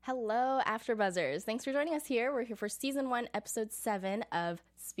Hello, AfterBuzzers. Thanks for joining us here. We're here for Season 1, Episode 7 of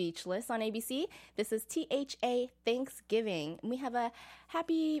Speechless on ABC. This is THA Thanksgiving. And we have a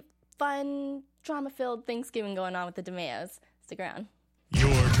happy, fun, drama-filled Thanksgiving going on with the DeMeos. Stick around.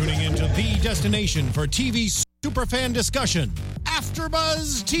 You're tuning into the destination for TV superfan discussion,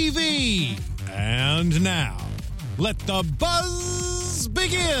 AfterBuzz TV. And now, let the buzz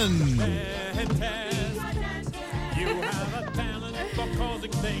begin. You have a talent for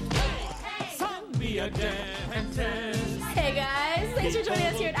causing things. Some be a dentist. Hey guys, thanks for joining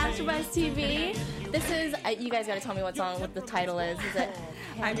us here at AfterBuzz TV. This is, you guys gotta tell me what the title is. Is it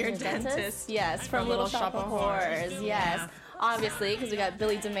I'm Your Dentist? Yes, from Little Shop of Horrors. Yes. Yeah. Obviously, because we got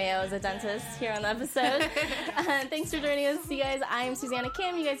Billy DeMeo as a dentist here on the episode. Thanks for joining us, you guys. I am Susanna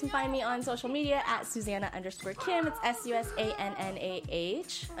Kim. You guys can find me on social media at Susanna_Kim. It's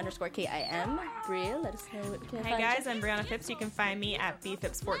SUSANNAH_KIM. Bria, let us know what you can Hi find guys, you. I'm Brianna Phipps. You can find me at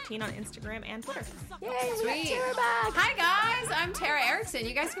bphipps14 on Instagram and Twitter. Yay, we got Sweet. Tara back. Hi guys, I'm Tara Erickson.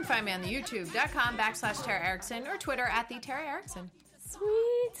 You guys can find me on the youtube.com/Tara Erickson or Twitter at the Tara Erickson.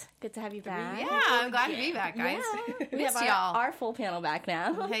 Sweet. Good to have you back. Yeah, I'm glad to be back, guys. Yeah. We Missed have y'all. our full panel back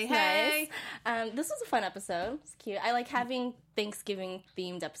now. Hey, Nice. hey. This was a fun episode. It's cute. I like having Thanksgiving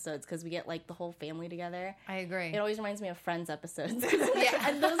themed episodes because we get like the whole family together. I agree. It always reminds me of Friends episodes. Yeah.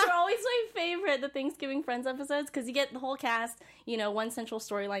 And those are always my favorite, the Thanksgiving Friends episodes, because you get the whole cast, one central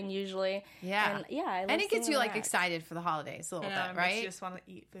storyline usually. Yeah. And yeah, I love And it gets seeing you like that. excited for the holidays a little bit, Makes right? you just want to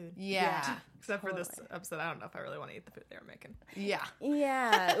eat food. Yeah. Except for this Totally. episode, I don't know if I really want to eat the food they were making. Yeah.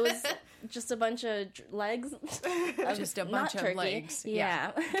 Yeah, it was just a bunch of legs. Just a Not bunch of turkey. legs.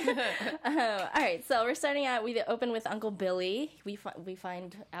 Yeah. All right, so we're starting out. We open with Uncle Billy. We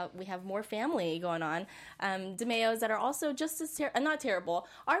find out we have more family going on. DeMeos that are also just as not terrible.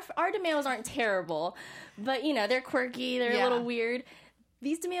 Our DeMeos aren't terrible, but they're quirky. They're a Yeah. little weird.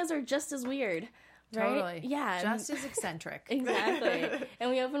 These DeMeos are just as weird. Right? Totally. Yeah. Just as eccentric. Exactly.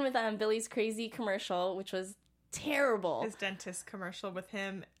 And we open with Billy's crazy commercial, which was terrible. His dentist commercial with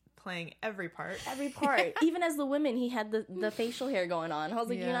him playing every part. Every part, even as the women, he had the facial hair going on. I was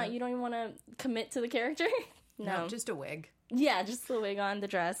like, Yeah. you don't even want to commit to the character. No, just a wig. Yeah, just the wig on, the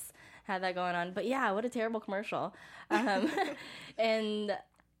dress, had that going on. But yeah, what a terrible commercial. And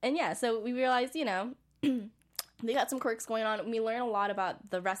yeah, so we realized, they got some quirks going on. We learn a lot about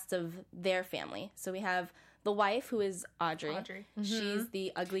the rest of their family. So we have the wife, who is Audrey. She's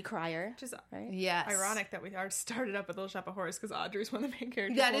the ugly crier. Which is Right? Yes. ironic that we already started up with Little Shop of Horrors because Audrey's one of the main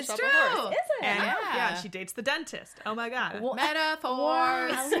characters That of is Little Shop of Horrors. true. Is it? And Yeah. she dates the dentist. Oh my god. Well,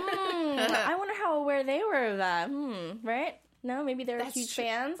 Metaphors. I wonder how aware they were of that. Right? No, maybe they were That's huge true.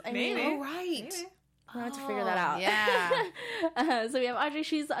 fans. I Maybe. mean, Oh, right. Maybe. I'll have to figure that out. Yeah. So we have Audrey.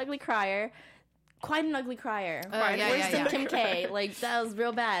 She's the ugly crier. Quite an ugly crier. yeah, Worse yeah, than yeah. Kim K. Like, that was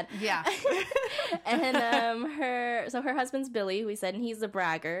real bad. Yeah. And her husband's Billy, who we said, and he's the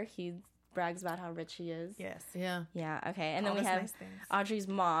bragger. He brags about how rich he is. Yes. Yeah. Yeah, okay. And then All we those have nice things. Audrey's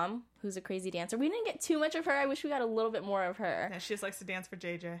mom, who's a crazy dancer. We didn't get too much of her. I wish we got a little bit more of her. Yeah, she just likes to dance for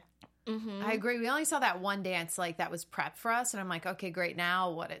JJ. I agree. We only saw that one dance that was prepped for us, and I'm like, okay, great.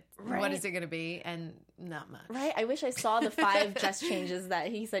 Now what Right. is it going to be? And not much. Right? I wish I saw the 5 dress changes that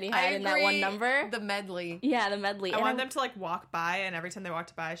he said he had in that one agree. number. The medley. Yeah, the medley. I And want them to walk by, and every time they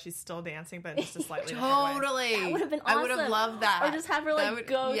walked by, she's still dancing, but in just a slightly different way. Totally. That would have been I awesome. would have loved that. Or just have her That would-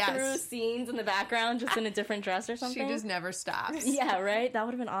 go yes. through scenes in the background just in a different dress or something. She just never stops. Yeah, right? That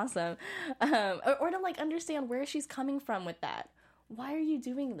would have been awesome. Or to understand where she's coming from with that. Why are you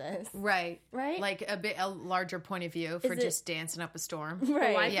doing this? Right. Right? Like a larger point of view for Is it- just dancing up a storm.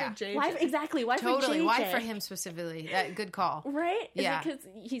 Right. Why Yeah. for JJ? Why exactly? Why Totally. for JJ? Why for him specifically? Good call. Right? Is Yeah. it because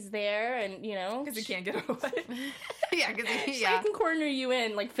he's there and, Because he can't get away. Yeah, because I can corner you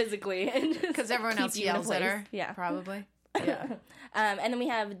in, physically. And just because everyone keep else you in a yells at place. her. Yeah. Probably. Yeah. And then we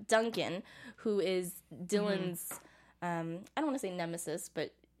have Duncan, who is Dylan's, I don't want to say nemesis,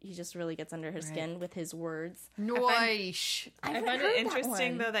 but he just really gets under her skin with his words. Noish. I I haven't find heard it interesting, that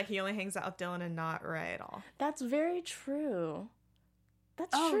one. though, that he only hangs out with Dylan and not Ray at all. That's very true. That's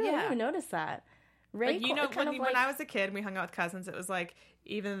Oh, true. I yeah. didn't even notice that. Ray, When I was a kid, we hung out with cousins. It was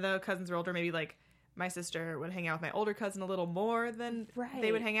even though cousins were older, maybe my sister would hang out with my older cousin a little more than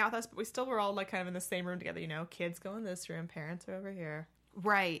they would Right. hang out with us, but we still were all kind of in the same room together. Kids go in this room, parents are over here.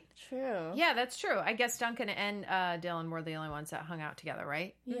 Right. true. Yeah, that's true. I guess Duncan and Dylan were the only ones that hung out together,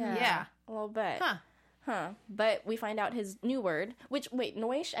 right? Yeah. Yeah. A little bit. Huh. But we find out his new word, which, wait,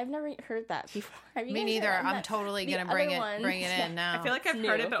 Noish? I've never heard that before. Have you Me guys neither. heard that? I'm totally The going to bring other it one- in now. I feel like I've It's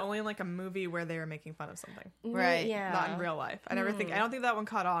heard new. it, but only in like a movie where they were making fun of something. Right. Yeah. Not in real life. I don't think that one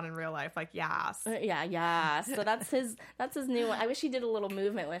caught on in real life. Like, yes. Yeah. So that's his new one. I wish he did a little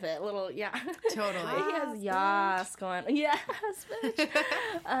movement with it. A little, yeah. Totally. He has yas going. Yes,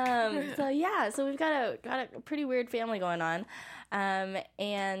 bitch. So yeah, so we've got a pretty weird family going on,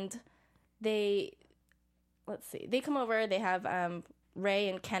 and they come over. They have Ray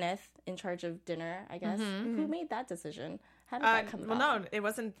and Kenneth in charge of dinner. I guess who made that decision? How did that come about? Well, no, it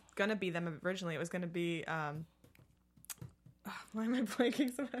wasn't gonna be them originally. It was gonna be why am I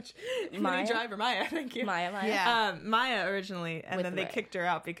blanking so much? Maya? Driver, Maya. Thank you. Maya. Yeah. Maya originally, and With then they Ray. kicked her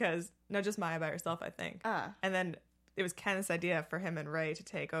out because just Maya by herself, I think. Ah. And then it was Kenneth's idea for him and Ray to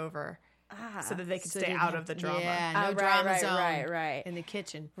take over, so that they could So stay did out him- of the drama. Yeah, Oh, no right, drama right, zone right. in the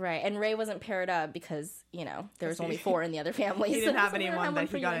kitchen. Right, and Ray wasn't paired up because there was only 4 in the other family. He didn't have so they anyone have that one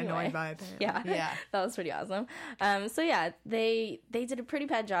for he you got anyway. annoyed by. Apparently. Yeah, Yeah. that was pretty awesome. So yeah, they did a pretty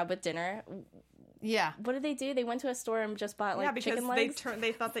bad job with dinner. Yeah. What did they do? They went to a store and just bought like because chicken legs.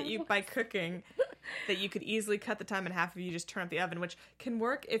 they thought that you by cooking that you could easily cut the time in half if you just turn up the oven, which can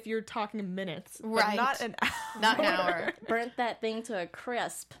work if you're talking minutes, but Right. not an hour. Not an hour. Burnt that thing to a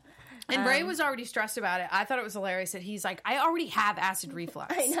crisp. And Ray was already stressed about it. I thought it was hilarious that he's like, I already have acid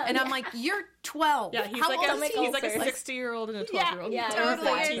reflux. I know, and I'm yeah. like, you're 12. Yeah, he's How like old is he? he's like a ulcers. 60-year-old and a 12-year-old. yeah, Totally.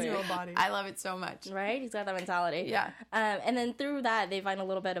 exactly. 14-year-old body. I love it so much. Right? He's got that mentality. Yeah. And then through that, they find a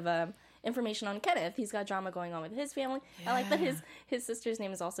little bit of information on Kenneth. He's got drama going on with his family. I like that his sister's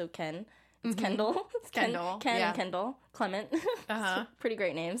name is also Ken. It's Kendall. It's Kendall, Ken yeah. and Kendall. Clement. Uh-huh. Pretty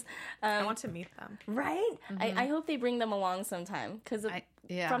great names. I want to meet them. Right? I hope they bring them along sometime. Because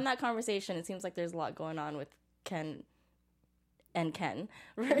yeah. from that conversation, it seems like there's a lot going on with Ken and Ken.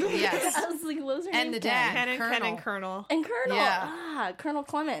 Right? Yes. I was like, what was her name? And the dad. Ken and Colonel. Colonel. And Colonel. Yeah. Colonel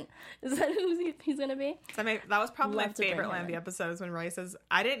Clement. Is that who he's going to be? That was probably my Love to bring favorite him line of the in. episodes when Ray says,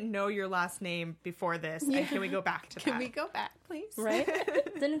 "I didn't know your last name before this, and can we go back to Can that?" we go back, please? Right?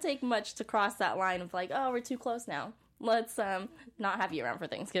 Didn't take much to cross that line of like, oh, we're too close now. Let's not have you around for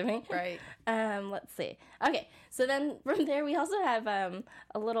Thanksgiving. Right. Let's see. Okay, so then from there we also have a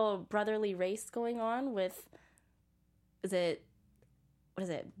little brotherly race going on with what is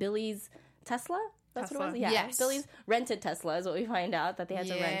it? Billy's Tesla? That's what it Tesla. was? Yeah. Yes. Billy's rented Tesla is what we find out, that they had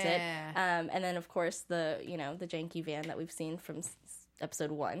to rent it. Yeah. And then of course the janky van that we've seen from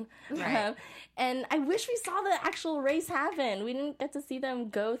episode 1. Right. And I wish we saw the actual race happen. We didn't get to see them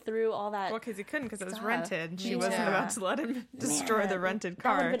go through all that. Well, because he couldn't, because it was Stuff. rented. And she Me wasn't too. about to let him destroy Man, the rented That would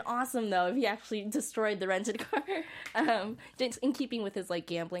car. have been awesome, though, if he actually destroyed the rented car. Just in keeping with his like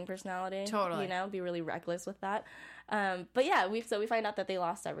gambling personality. Totally. Be really reckless with that. But yeah, we find out that they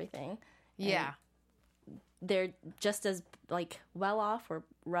lost everything. Yeah. They're just as like well off or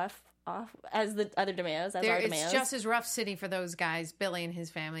rough off as the other DeMeos, as our DeMeos. It's just as rough city for those guys, Billy and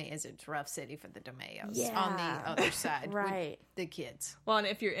his family, as it's rough city for the DeMeos on Yeah. the other side. with Right. the kids. Well, and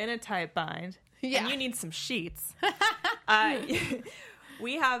if you're in a tight bind Yeah. and you need some sheets,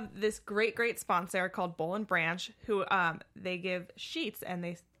 we have this great sponsor called Boll and Branch, who they give sheets, and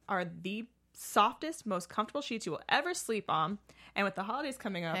they are the softest, most comfortable sheets you will ever sleep on. And with the holidays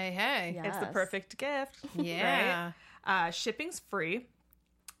coming up, Hey. Yeah. it's the Yes. perfect gift. Yeah. Right? Shipping's free.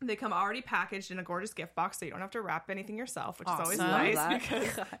 They come already packaged in a gorgeous gift box, so you don't have to wrap anything yourself, which is always Awesome. nice Love that.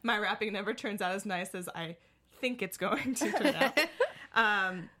 because my wrapping never turns out as nice as I think it's going to turn out.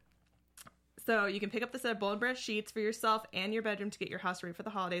 So you can pick up the set of Boll and Branch sheets for yourself and your bedroom to get your house ready for the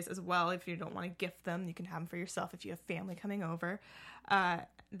holidays as well. If you don't want to gift them, you can have them for yourself if you have family coming over.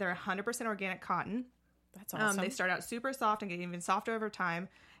 They're 100% organic cotton. That's awesome. They start out super soft and get even softer over time,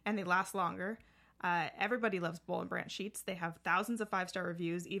 and they last longer. Everybody loves Boll and Branch sheets. They have thousands of 5-star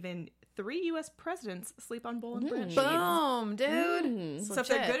reviews. Even 3 U.S. presidents sleep on Boll and Branch sheets. Boom, dude. So if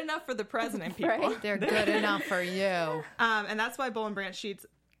they're good enough for the president, people, Right. They're good enough for you. and that's why Boll and Branch sheets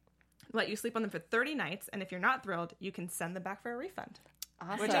let you sleep on them for 30 nights. And if you're not thrilled, you can send them back for a refund.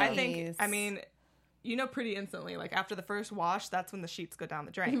 awesome. Which I Nice. think, I mean, pretty instantly. Like after the first wash, that's when the sheets go down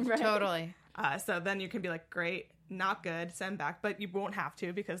the drain. Right. Totally. So then you can be like, great, not good, send back. But you won't have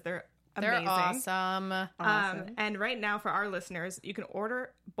to because they're They're amazing. awesome. And right now for our listeners, you can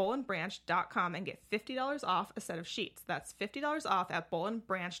order bollandbranch.com and get $50 off a set of sheets. That's $50 off at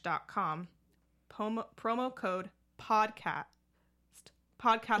bollandbranch.com. Promo code podcast.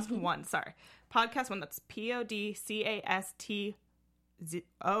 Podcast one. Sorry. Podcast one. That's PODCASTONE.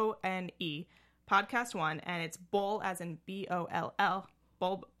 Podcast one. And it's Boll as in BOLL.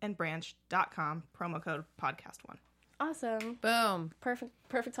 Bollandbranch.com. Promo code podcast one. Awesome. Boom.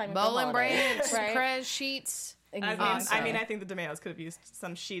 Perfect timing. Bowl for and holidays, branch, right? Prez sheets. Exactly. I think the DeMeos could have used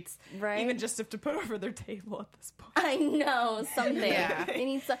some sheets, Right. even just to put over their table at this point. I know something. Yeah. They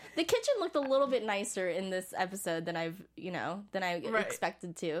need some. The kitchen looked a little bit nicer in this episode than I Right.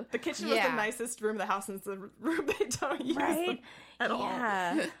 expected to. The kitchen was Yeah. the nicest room of the house, and it's the room they don't use Right? them at all.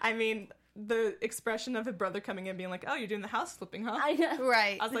 Yeah. I mean, the expression of his brother coming in being like, "Oh, you're doing the house flipping, huh?" I know.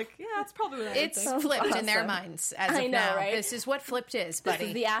 Right. I was like, "Yeah, that's probably what I would It's think." flipped in their awesome. minds as I of know, now. right? This is what flipped is, This buddy.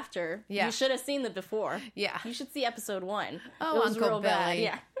 is the after. Yeah. You should have seen the before. Yeah. You should see episode 1. Oh, it was Uncle real bad. Billy.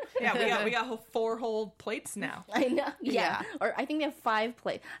 Yeah. Yeah, we got 4 whole plates now. I know. Yeah. Yeah. Or I think they have 5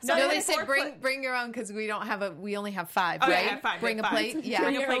 plates. So No, I they had said 4 bring your own because we only have 5, Oh, right? yeah, 5. Bring a 5. plate. Yeah.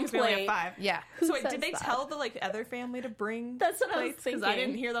 Bring a Your plate own 'cause we only have plate. 5. Yeah. So wait, says did they that? tell the other family to bring That's what I was plates? Because I thinking.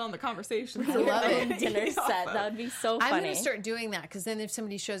 didn't hear that on the conversation. I love it. dinner set. That would be so funny. I'm gonna start doing that because then if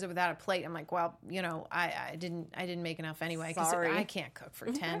somebody shows up without a plate, I'm like, well, I didn't make enough anyway. Because Sorry. I can't cook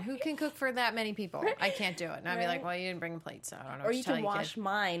for 10. Who can cook for that many people? I can't do it. And I'd be like, well, you didn't bring a plate, so I don't know. Or what you to tell can wash kid.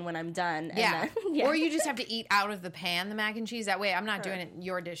 mine when I'm done. Yeah. And then, yeah. Or you just have to eat out of the pan the mac and cheese. That way, I'm not doing it in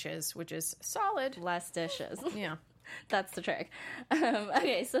your dishes, which is solid. less dishes. Yeah. That's the trick.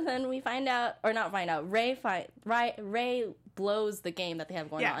 Okay, so then we find out, or not find out. Ray blows the game that they have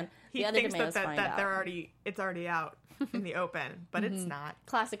going Yeah, on. he The other thinks DeMeos that find out. it's already out in the open, but it's not.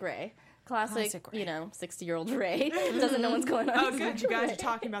 Classic Ray. Classic Ray. 60-year-old Ray. Doesn't know what's going on. Oh, good. You guys are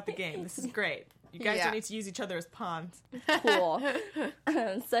talking about the game. This is great. You guys Yeah. don't need to use each other as pawns. Cool.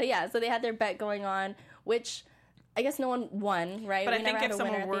 So they had their bet going on, which I guess no one won, right? But We I never think had if a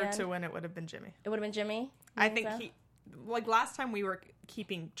winner someone at were the end. to win, it would have been Jimmy. It would have been Jimmy. I think so? last time we were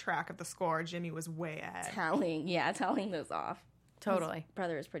keeping track of the score, Jimmy was way ahead. tallying those off. Totally.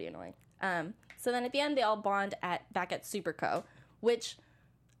 Brother is pretty annoying. So then at the end, they all bond back at Superco, which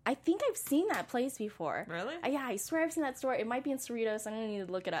I think I've seen that place before. Really? Yeah, I swear I've seen that store. It might be in Cerritos. I don't need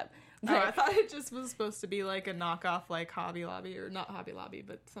to look it up. No, But I thought it just was supposed to be like a knockoff, like Hobby Lobby, or not Hobby Lobby,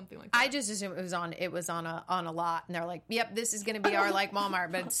 but something like that. I just assumed it was on a lot, and they're like, "Yep, this is going to be our like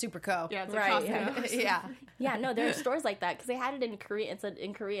Walmart, but it's Superco." Yeah, it's like Right, Costco. yeah. yeah, no, there are stores like that because they had it in Korean. It said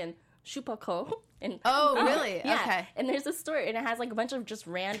in Korean, Superco. And Oh, really? yeah. Okay. And there's a store, and it has like a bunch of just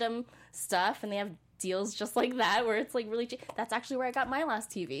random stuff, and they have deals just like that where it's like really cheap. That's actually where I got my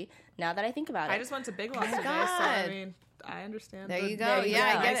last TV. Now that I think about it, I just went to Big Lots today, so God. I mean, I understand. There the you go. There you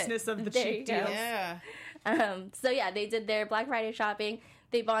Yeah, go. I get it. niceness of the There cheap you go. deals. Yeah. So yeah, they did their Black Friday shopping.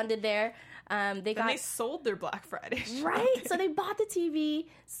 They bonded there. They And got they sold their Black Friday. right. So they bought the TV,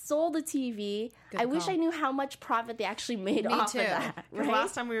 sold the TV. I wish call. I knew how much profit they actually made Me off too. of that. Because Right?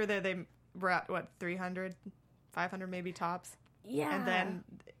 last time we were there, they were at, what, 300, 500 maybe tops? Yeah. And then...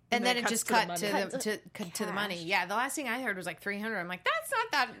 And then it cuts just the cut money. to the money. cash. Yeah, the last thing I heard was like 300. I'm like, that's not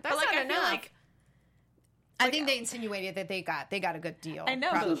that. That's But, like, not I feel enough. like... I think they insinuated that they got a good deal. I know,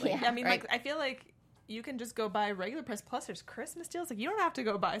 probably. but, I mean, right? like, I feel like you can just go buy regular price. Plus, there's Christmas deals. Like, you don't have to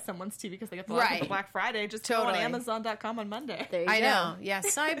go buy someone's TV because they get the Right. for Black Friday. Just go on Totally. Amazon.com on Monday. There you I go. know. Yeah,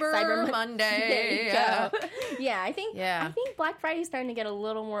 Cyber, Cyber Monday. There you Yeah. go. Yeah, I think Black Friday's starting to get a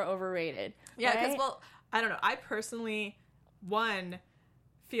little more overrated. Yeah, because, right? well, I don't know. I personally,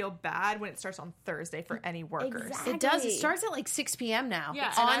 feel bad when it starts on Thursday for any workers. Exactly. It does. It starts at like 6 p.m. now. Yeah,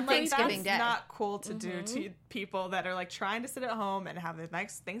 It's and on I'm like, Thanksgiving that's Day. not cool to do to people that are like trying to sit at home and have a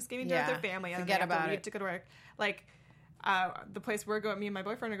nice Thanksgiving dinner Yeah, with their family and forget they have about to leave it. to go to work. Like, the place we're going, me and my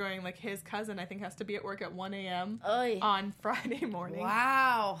boyfriend are going, like his cousin I think has to be at work at 1 a.m. Oy. on Friday morning.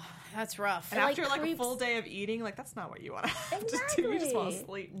 Wow, that's rough. And It, like, after like a creeps- full day of eating, like that's not what you want to have to do. You just want to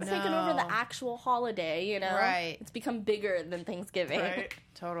Exactly. sleep. Taking over the actual holiday, you know? Right. It's become bigger than Thanksgiving. Right.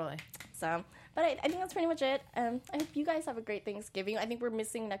 Totally. So, but I think that's pretty much it. I hope you guys have a great Thanksgiving. I think we're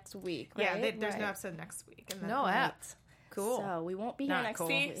missing next week, right? Yeah, there's no Right. episode next week. And then No app. Cool. So we won't be here Not next cool.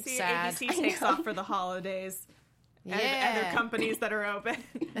 week. See, Sad. ABC takes off for the holidays. And Yeah. other companies that are open.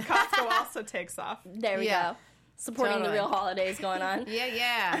 Costco also takes off. There we Yeah. go. Supporting Totally. the real holidays going on.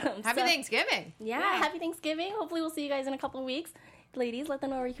 Yeah. Happy So- Thanksgiving. Yeah, happy Thanksgiving. Hopefully we'll see you guys in a couple of weeks. Ladies, let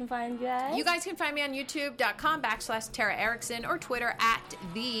them know where you can find you guys. You guys can find me on youtube.com/Tara Erickson or Twitter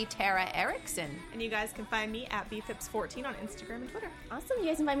 @TheTaraErickson. And you guys can find me at BFips14 on Instagram and Twitter. Awesome. You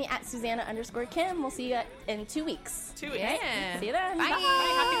guys can find me at Susanna_Kim. We'll see you in 2 weeks. 2 weeks. Yeah. See you then. Bye. Bye.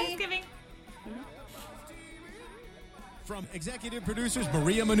 Happy Thanksgiving. From executive producers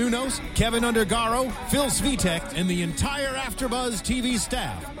Maria Menounos, Kevin Undergaro, Phil Svitek, and the entire AfterBuzz TV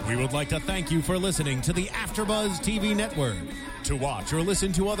staff, we would like to thank you for listening to the AfterBuzz TV network. To watch or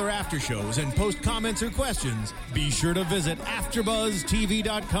listen to other after shows and post comments or questions, be sure to visit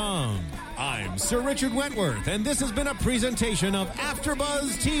AfterBuzzTV.com. I'm Sir Richard Wentworth, and this has been a presentation of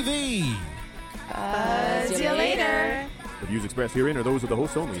AfterBuzz TV. See you later. views expressed herein are those of the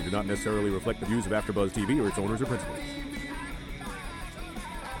hosts only and do not necessarily reflect the views of AfterBuzz TV or its owners or principals.